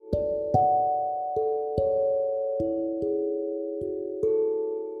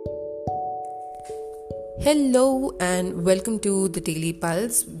Hello and welcome to the Daily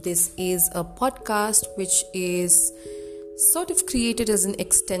Pulse. This is a podcast which is sort of created as an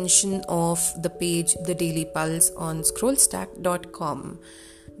extension of the page The Daily Pulse on scrollstack.com.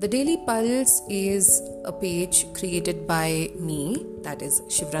 The Daily Pulse is a page created by me, that is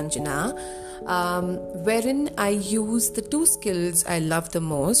Shivranjana, wherein I use the two skills I love the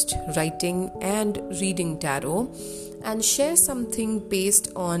most, writing and reading tarot, and share something based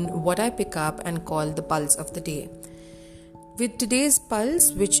on what I pick up and call the pulse of the day. With today's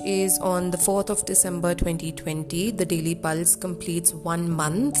pulse, which is on the 4th of December 2020, the Daily Pulse completes 1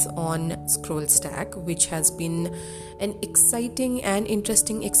 month on Scrollstack, which has been an exciting and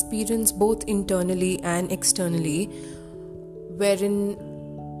interesting experience both internally and externally, wherein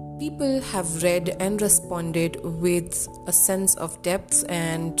people have read and responded with a sense of depth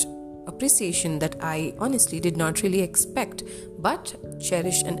and appreciation that I honestly did not really expect but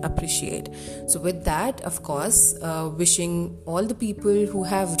cherish and appreciate. So with that, of course, wishing all the people who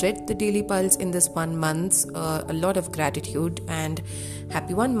have read the Daily Pulse in this 1 month a lot of gratitude and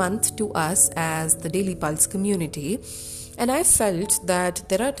happy 1 month to us as the Daily Pulse community. And I felt that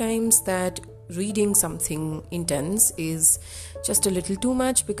there are times that reading something intense is just a little too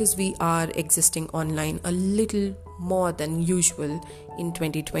much because we are existing online a little more than usual in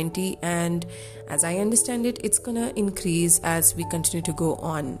 2020, and as I understand it, it's gonna increase as we continue to go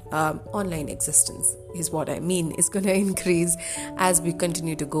on. Online existence is what I mean, is gonna increase as we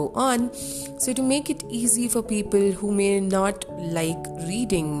continue to go on. So to make it easy for people who may not like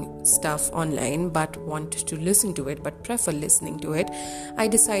reading stuff online but want to listen to it but prefer listening to it, I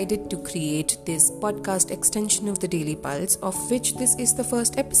decided to create this podcast extension of the Daily Pulse, of which this is the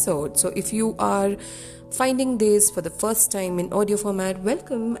first episode. So if you are finding this for the first time in audio format,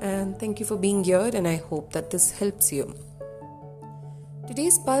 welcome and thank you for being here, and I hope that this helps you.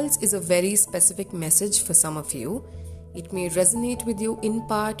 Today's pulse is a very specific message for some of you. It may resonate with you in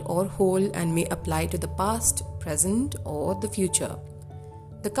part or whole and may apply to the past, present or the future.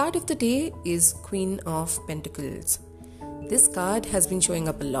 The card of the day is Queen of Pentacles. This card has been showing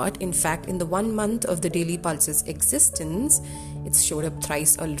up a lot. In fact, in the 1 month of the Daily Pulse's existence, it's showed up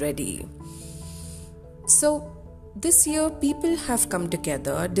thrice already. So, this year people have come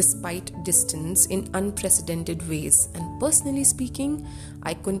together despite distance in unprecedented ways, and personally speaking,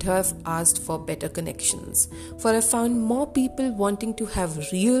 I couldn't have asked for better connections, for I found more people wanting to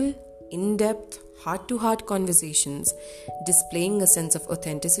have real, in-depth, heart-to-heart conversations, displaying a sense of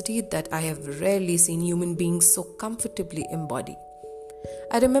authenticity that I have rarely seen human beings so comfortably embody.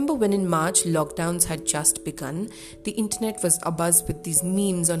 I remember when in March lockdowns had just begun, the internet was abuzz with these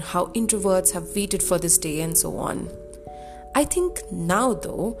memes on how introverts have waited for this day and so on. I think now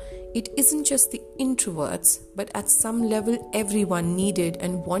though, it isn't just the introverts, but at some level everyone needed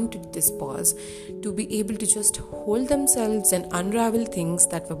and wanted this pause to be able to just hold themselves and unravel things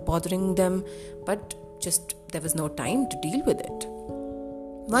that were bothering them, but just there was no time to deal with it.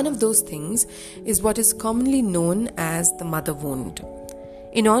 One of those things is what is commonly known as the mother wound.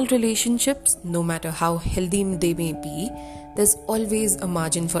 In all relationships, no matter how healthy they may be, there's always a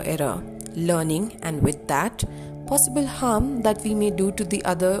margin for error, learning, and with that, possible harm that we may do to the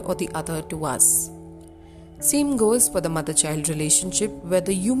other or the other to us. Same goes for the mother-child relationship, where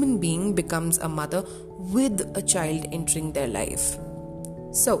the human being becomes a mother with a child entering their life.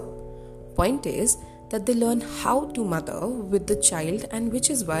 So, point is that they learn how to mother with the child, and which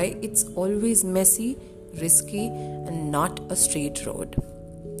is why it's always messy, risky, and not a straight road.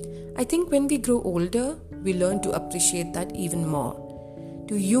 I think when we grow older, we learn to appreciate that even more.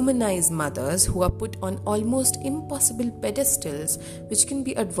 To humanize mothers who are put on almost impossible pedestals, which can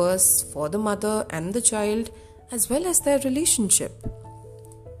be adverse for the mother and the child, as well as their relationship.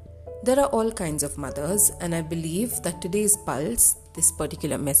 There are all kinds of mothers, and I believe that today's pulse, this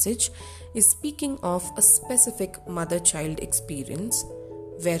particular message, is speaking of a specific mother-child experience,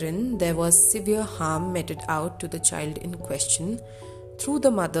 wherein there was severe harm meted out to the child in question, through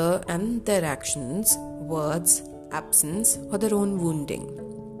the mother and their actions, words, absence, or their own wounding.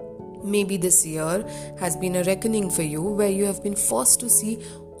 Maybe this year has been a reckoning for you, where you have been forced to see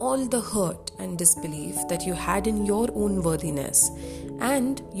all the hurt and disbelief that you had in your own worthiness,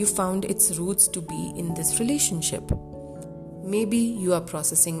 and you found its roots to be in this relationship. Maybe you are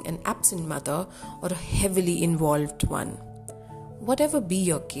processing an absent mother or a heavily involved one. Whatever be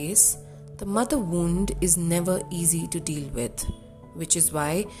your case, the mother wound is never easy to deal with, which is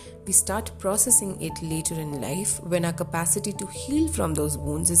why we start processing it later in life, when our capacity to heal from those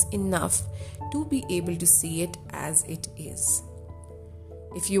wounds is enough to be able to see it as it is.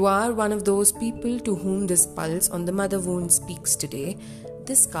 If you are one of those people to whom this pulse on the mother wound speaks today,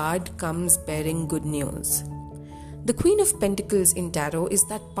 This card comes bearing good news. The Queen of Pentacles in Tarot is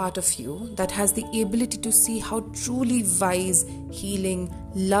that part of you that has the ability to see how truly wise, healing,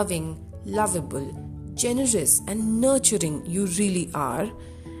 loving, lovable, generous, and nurturing you really are,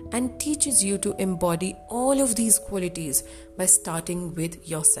 and teaches you to embody all of these qualities by starting with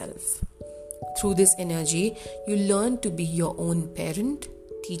yourself. Through this energy, you learn to be your own parent,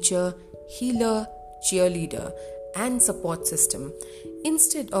 teacher, healer, cheerleader, and support system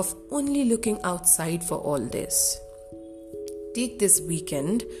instead of only looking outside for all this. Take this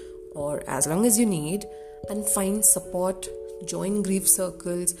weekend, or as long as you need, and find support, join grief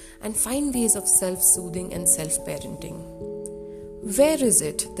circles, and find ways of self-soothing and self-parenting. Where is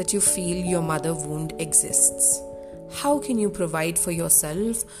it that you feel your mother wound exists? How can you provide for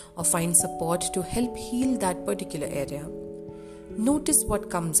yourself or find support to help heal that particular area? Notice what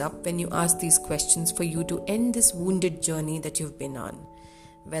comes up when you ask these questions for you to end this wounded journey that you've been on.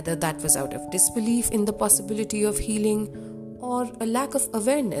 Whether that was out of disbelief in the possibility of healing or a lack of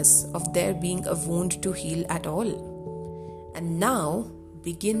awareness of there being a wound to heal at all. And now,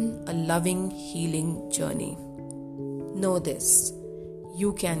 begin a loving, healing journey. Know this: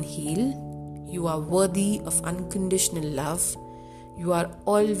 you can heal, you are worthy of unconditional love, you are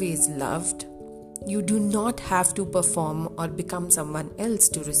always loved, you do not have to perform or become someone else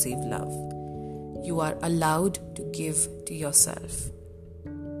to receive love. You are allowed to give to yourself.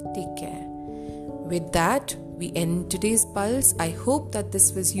 Take care. With that, we end today's pulse. I hope that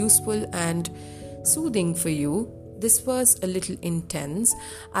this was useful and soothing for you. This was a little intense.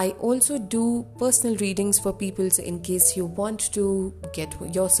 I also do personal readings for people, so in case you want to get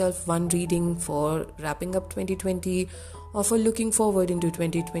yourself one reading for wrapping up 2020 or for looking forward into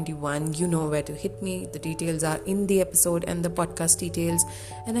 2021, you know where to hit me. The details are in the episode and the podcast details.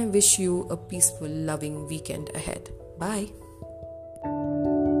 And I wish you a peaceful, loving weekend ahead. Bye.